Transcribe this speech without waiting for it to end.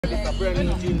Big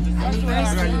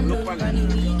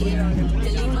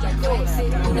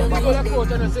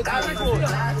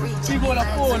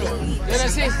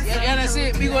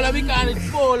ola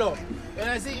MECHARNAGE polo. And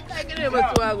I see, I can never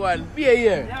swag one. Be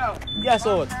here. Yes,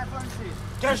 out.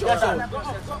 Cash out.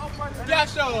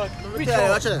 Cash out.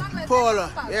 Watch it. Polo.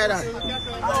 Yeah, that.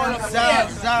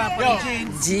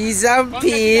 G's and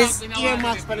P's.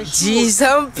 G's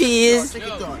and P's.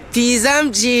 P's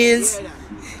and jeans.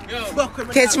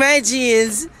 Catch my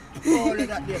jeans.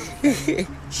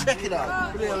 Check it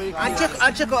out. And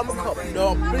check out my cup.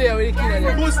 No, play with the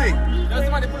kid. Pussy.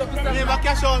 Somebody pull up the stuff. Never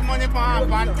cash out money for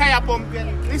tire pump.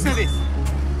 Listen to this.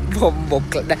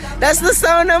 That's the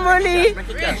sound of money.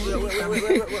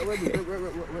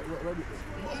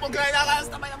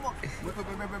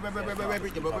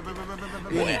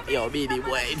 Yo, BD,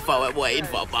 boy, in for,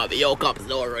 Bobby. Yo, cops,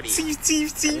 no already. See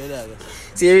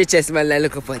the richest man,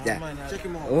 look up at that.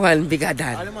 One bigger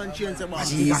than.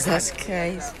 Jesus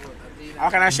Christ. How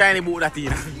can I shiny boot that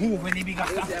in? Move when the bigger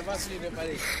stuff.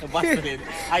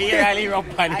 I hear I leave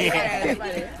up on here.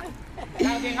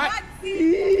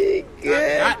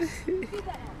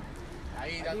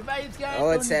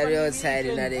 Outside,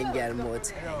 in that girl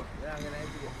mouth.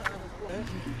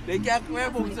 They can't wear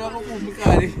boots, so I don't move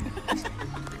MECHARNAGE.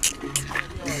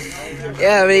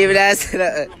 Yeah, believe that's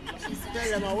right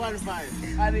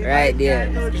there.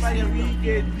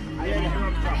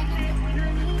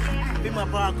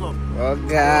 Oh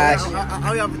gosh. I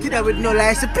have to that with no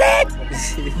license plate.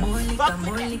 More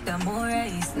liquor, more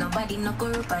ice. Nobody no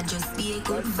corrupt, I just be a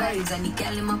good vibes. And the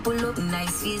gal ma pull up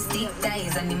nice face, thick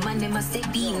ties. And the man them a say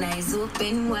be nice,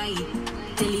 open wide.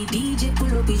 Tell the DJ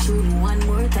pull up his tune one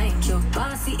more time. Chuck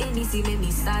pass the NEC, make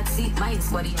me start sit mine.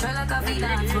 Squad he try like a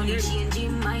dance, money change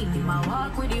him mind. Him a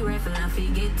walk with the rifle and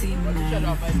forget him now. And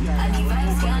the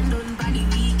vibes can done by the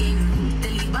weekend.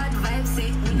 Tell the bad vibes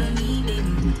say we no need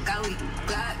them. Cause we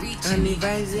got rich and the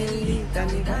vibes ain't lit. And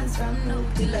the dance from now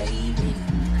till the evening.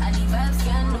 And the vibes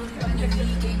can done by the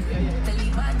weekend. Tell the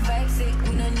bad vibes say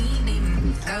we no need them.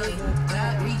 Cause we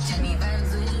got rich and the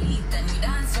vibes ain't lit. And the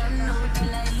dance from now till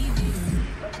the evening.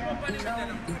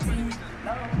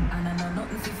 And I know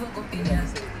nothing to fuck up in there.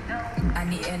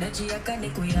 And the energy I can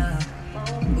make we have.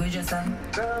 We just a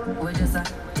tell the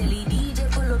DJ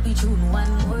pull up the tune one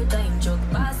more time. Chuck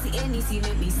pass the NEC,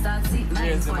 make me start sit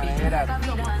mine. For the track of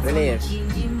the dance,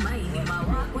 change him mind. Him a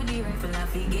walk with the rifle and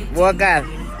forget him. Walk out.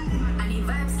 And the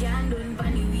vibes can done for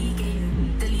the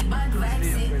weekend. Tell the bad vibes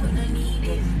say we no need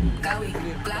them. Cause we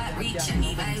glad rich and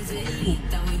the vibes we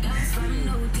lit. And we dance from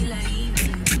now till the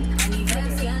evening. And the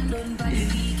vibes can done for the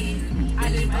weekend.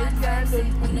 And the bad vibes say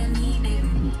we no need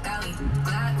them. Cause we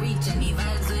glad rich and the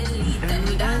vibes we lit. And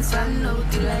we dance from now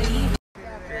till the evening.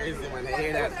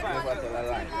 Hear that? Never tell a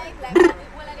lie.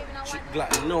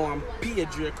 No, I'm P.A.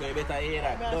 Draco. You better hear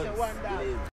that. Don't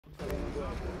believe.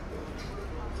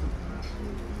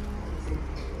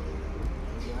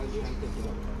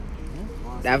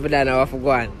 That's what I know for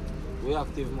going. We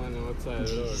active man outside.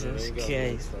 Jesus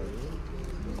Christ.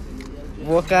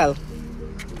 Vocal.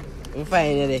 I'm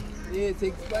fine today. Yeah,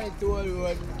 take spine to all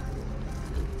road.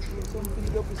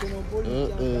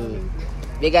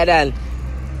 Bigger than.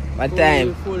 What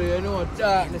time?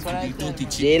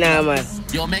 Gina, man.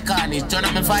 Yo, MECHARNAGE, turn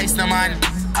up my voice now, man.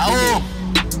 Oh!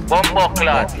 Bumbo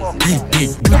clot.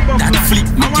 That flick,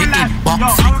 make it in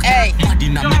box. Hey! Body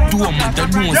na me do, man, the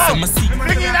nose, I'm a see.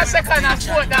 Fling in a second and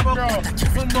sport that, bro.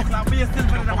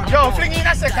 Yo, fling in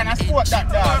a second and sport that,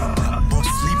 dog.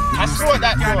 I sport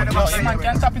that, bro. Yo, the man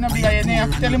can't stop in a beer, you know.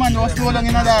 Tell him man, you're slow long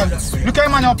in a dog. Look at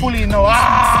him man, you're pulling now.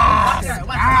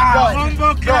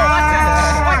 Bumbo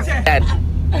clot.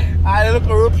 I look a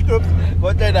rope scoop,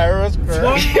 but then a rope scoop. I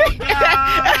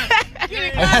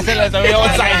said, let's be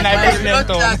outside and I pussy them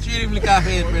town.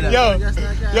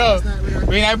 Yo,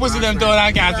 when I pussy them town,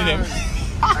 I can't see them.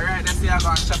 Alright, let's see how I'm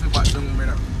going to chop it back down,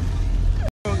 brother.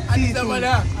 I need someone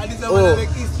make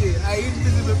history. I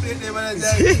invisible plate them and I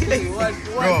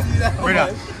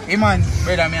Brother, man,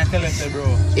 me I tell you,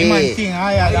 bro. Man thing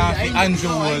higher than Andrew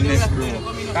Wellness, bro.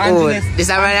 Oh, this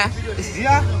a brother?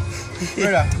 Yeah.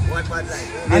 Brother,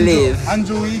 Believe.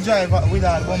 Andrew, he drive with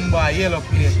a bomber yellow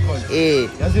plate cut. Hey.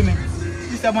 You see me?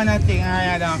 This man a thing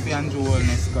higher than for Andrew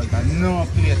Wellness cut. No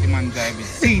plate the man drive it.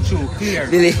 See through, clear.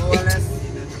 Believe.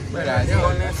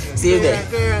 Brother, see you there.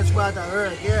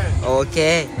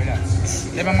 Okay. Brother,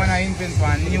 every man a invent for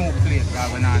a new plate,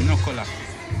 when a no color.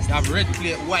 You have red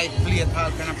plate, white plate,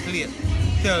 all kind of plate.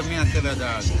 Tell me, I tell you,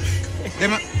 dog.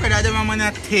 Brother, them man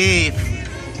a tape.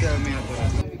 Tell me, I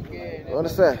tell you. What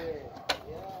is that?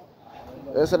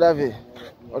 Yes, David.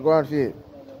 What going on for you?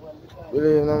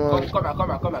 Believe no man. Come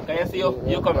here. Can you see you?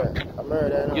 You come here. I'm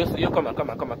murder, no? You come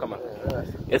here.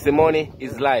 You see, money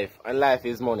is life, and life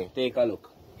is money. Take a look.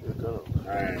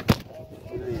 Alright.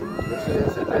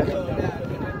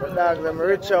 The dogs, I'm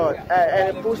rich out.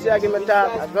 Any pussy I give me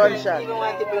top, a gunshot.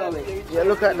 Yeah,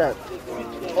 look at that.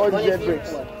 100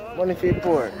 bricks. Money for the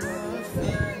poor.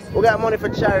 We got money for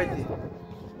charity.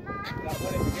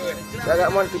 I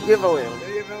got money to give away.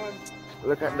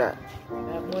 Look at that.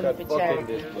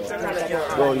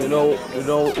 Bro, you know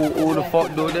who the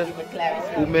fuck do this?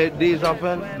 Who made these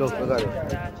happen? Look at it.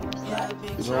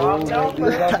 You know who made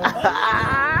these happen?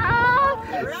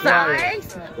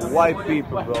 White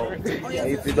people, bro.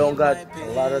 If you don't got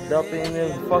a lot of duppy in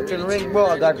your fucking ring, bro,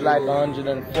 I got like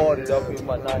 140 duppy in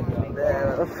my knife.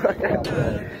 Yeah, look at it.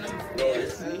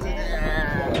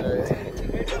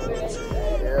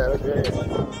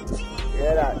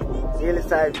 Yeah, that. Really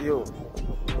side view.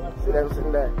 See them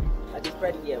sitting there? Watch your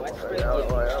bread here.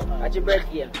 Watch your bread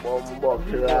here. Bumbo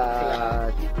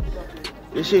clot.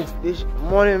 This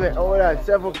money, man. Oh, that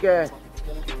 7K.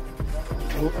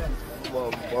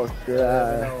 Bumbo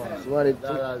clot. Money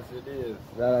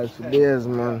 $2 for days,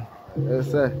 man. Yes,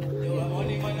 sir.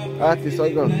 Artist, I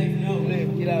go.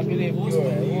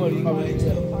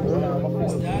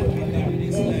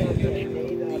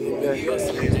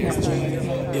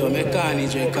 Yo,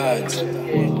 MECHARNAGE records.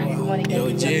 Yo,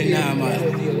 Jay man.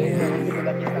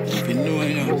 If you know,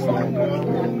 you know.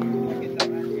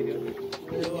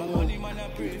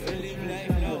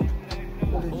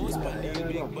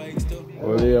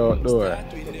 What are you out doing?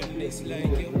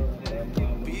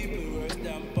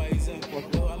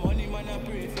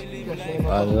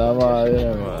 Allah, man.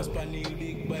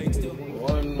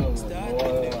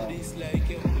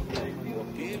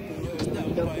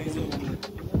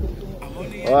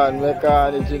 One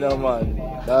MECHARNAGE, you know, man.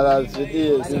 $1 for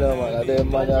days, you know, man. And them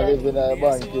man are living in a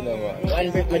bank, you know, man.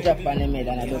 One brick me drop on the made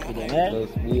and I do for them, eh?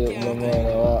 Just be it, my man.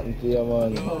 What happened to you,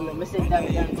 man?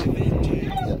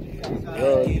 Yo,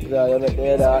 you make the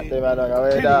head out there, man. I'm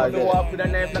going to You walk with a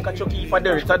knife like a chucky for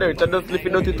dirt. I just flip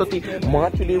it out to 30.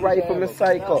 March with the rifle, me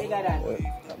cycle.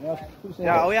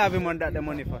 Yeah, we have him on that the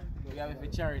money for. We have it for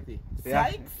charity.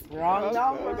 Yeah. Wrong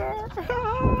number.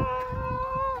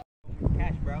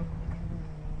 Cash, bro.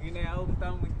 You know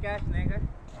hometown with cash, nigga.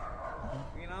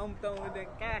 You know hometown with the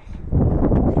cash.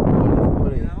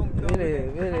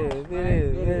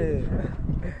 Really.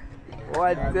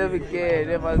 What 7K,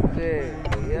 never say.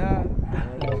 Yeah.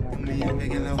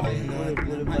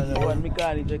 One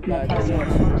MECHARNAGE record.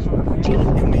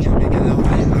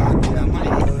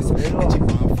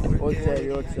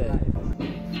 Outside.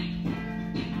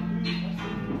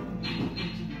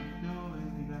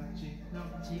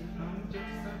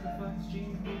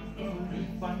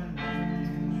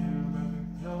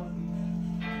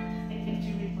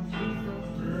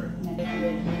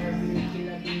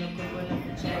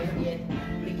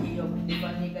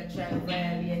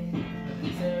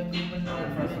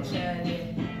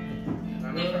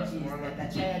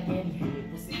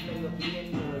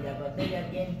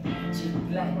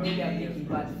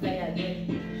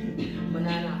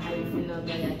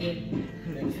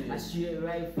 Straight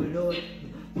rifle load.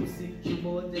 Pussy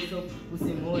keyboard this up.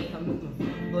 Pussy more come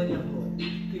burn your hole.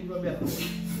 Click rub your hole.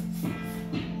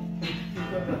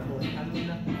 I'm in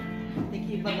they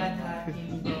keep a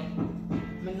talking, bro.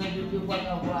 Me no do the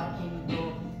walking, bro.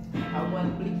 I want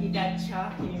blicky that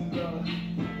chalking, bro.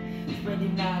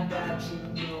 Spreading that dark shit,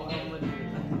 bro.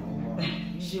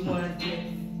 She want it.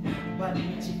 But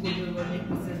she could run it,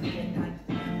 pussy get that.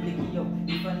 Blicky up,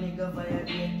 if a nigga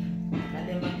violate. And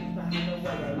them a keep a hand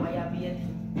over there, why I be it?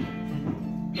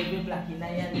 Every black in a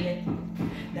yellow.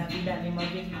 David and him a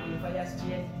big fire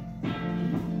straight.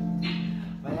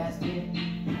 Fire straight.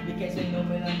 Because you know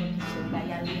me not going to show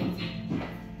violate.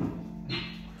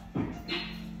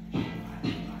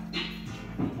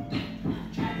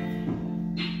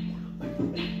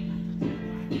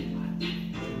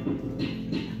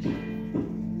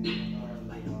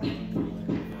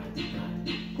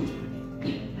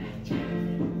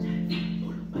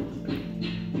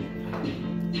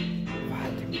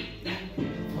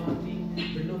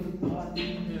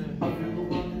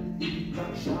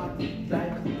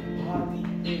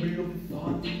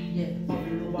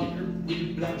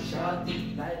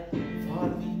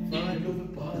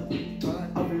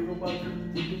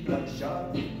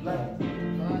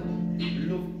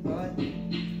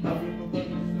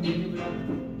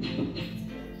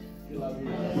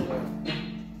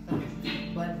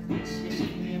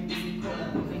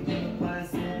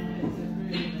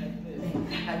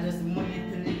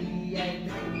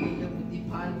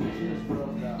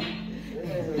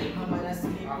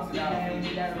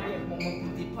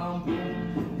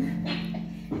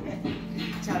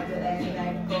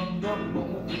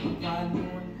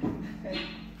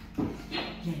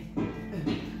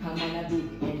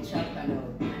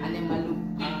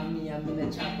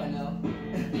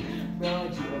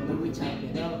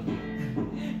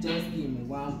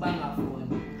 one bang a phone.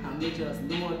 And me just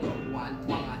load up one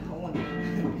twang a tone.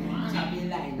 Chabby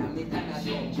line and me turn a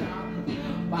down.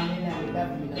 Bang line with that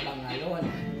me no bang alone.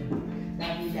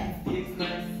 That be that steaks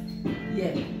first.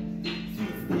 Yeah.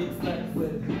 Sweet steaks first.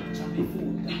 Well, chabby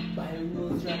food. Buy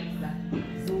rose rice that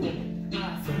zone.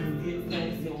 Sweet steaks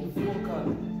first. No focus.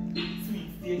 Sweet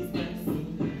steaks first.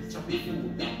 Chabby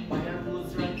food. Buy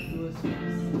rose rice. Rose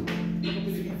rice.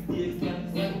 Sweet steaks first.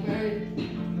 Well, very.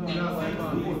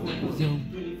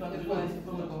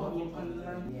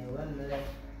 Yeah, one minute.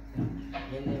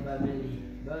 You never believe,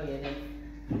 bro, you never.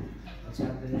 I'm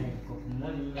chopping like a couple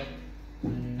money, man.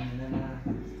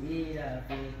 Yeah,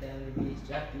 anytime the beach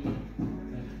choppy,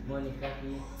 money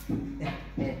crappy,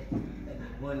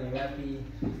 money rappy.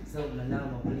 So, my now,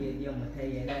 my play, yo, my tell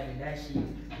you that shit. You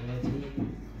know, G.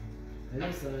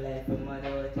 Live some life for my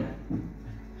daughter.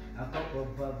 A couple of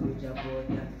bubbles, your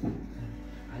water.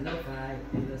 I know fight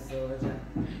in the soldier.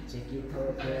 Check it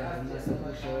out, girl, I'm just a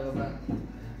push over.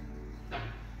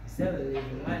 Still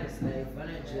living my life on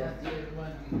a jet.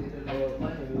 Oh,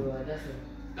 on the road, that's it.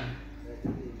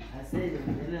 I said it,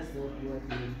 then I saw what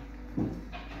you.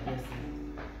 That's it.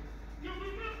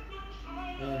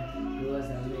 Because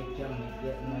I make you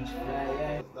get much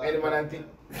flyer. Anyone I think?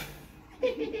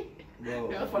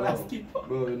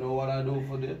 Bro, you know what I do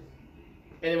for this?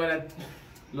 Anyone I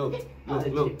Look over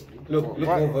here.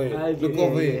 Look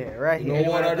over here. Right You here.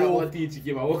 know what I do?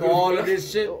 For all of this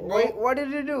shit, bro. Wait, what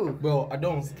did you do? Bro, I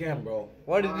don't scam, bro.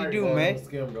 What did you do, I man? don't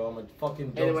scam, bro. I'm a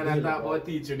fucking drug Anyone I dealer, thought bro. about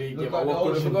teacher, they Look give at a the walk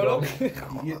ocean, bro.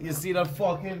 You see that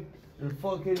fucking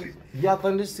yacht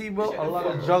on the sea, bro? A lot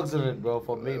of drugs in it, bro,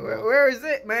 for me, bro. Where is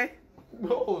it, man?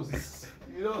 Bro,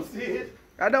 you don't see it?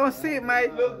 I don't see it,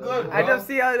 man. Look good, bro. I just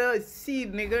see all the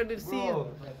seed, nigga. The seed.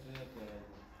 Bro.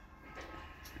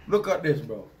 Look at this,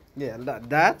 bro. Yeah,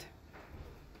 that.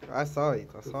 I saw it.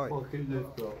 Fucking this,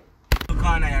 bro.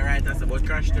 Corner, you right? That's about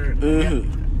crash turn.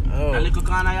 Oh. A little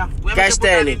corner, yeah. We Cash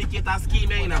turning. indicator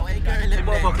scheme, you know. The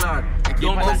bubble cloud.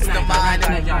 Don't pass the man.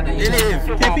 They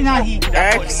live. Keeping a heat.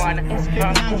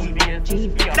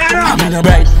 I'm in a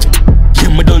bright.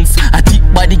 Give me dance. I tip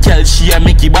body girl. She a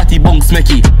make it body bounce, make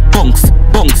it bounce,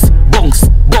 bounce, bounce,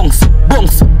 bounce,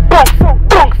 bounce.